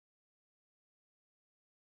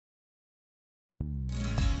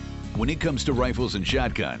When it comes to rifles and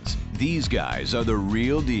shotguns, these guys are the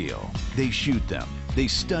real deal. They shoot them, they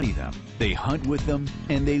study them, they hunt with them,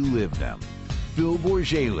 and they live them. Phil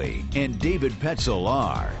Bourjaily and David Petzel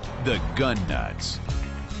are the Gun Nuts.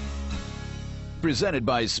 Presented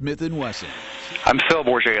by Smith & Wesson. I'm Phil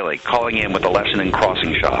Bourjaily, calling in with a lesson in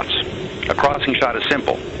crossing shots. A crossing shot is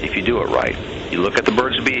simple if you do it right. You look at the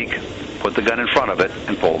bird's beak, put the gun in front of it,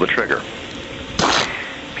 and pull the trigger.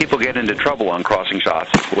 People get into trouble on crossing shots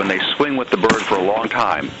when they swing with the bird for a long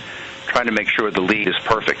time, trying to make sure the lead is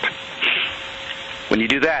perfect. When you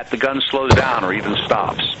do that, the gun slows down or even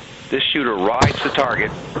stops. This shooter rides the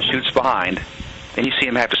target, shoots behind, then you see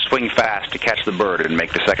him have to swing fast to catch the bird and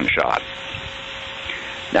make the second shot.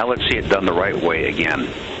 Now let's see it done the right way again.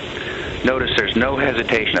 Notice there's no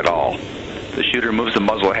hesitation at all. The shooter moves the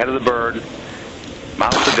muzzle ahead of the bird,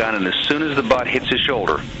 mounts the gun, and as soon as the butt hits his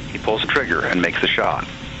shoulder, he pulls the trigger and makes the shot.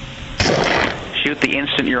 Shoot the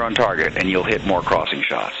instant you're on target, and you'll hit more crossing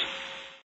shots.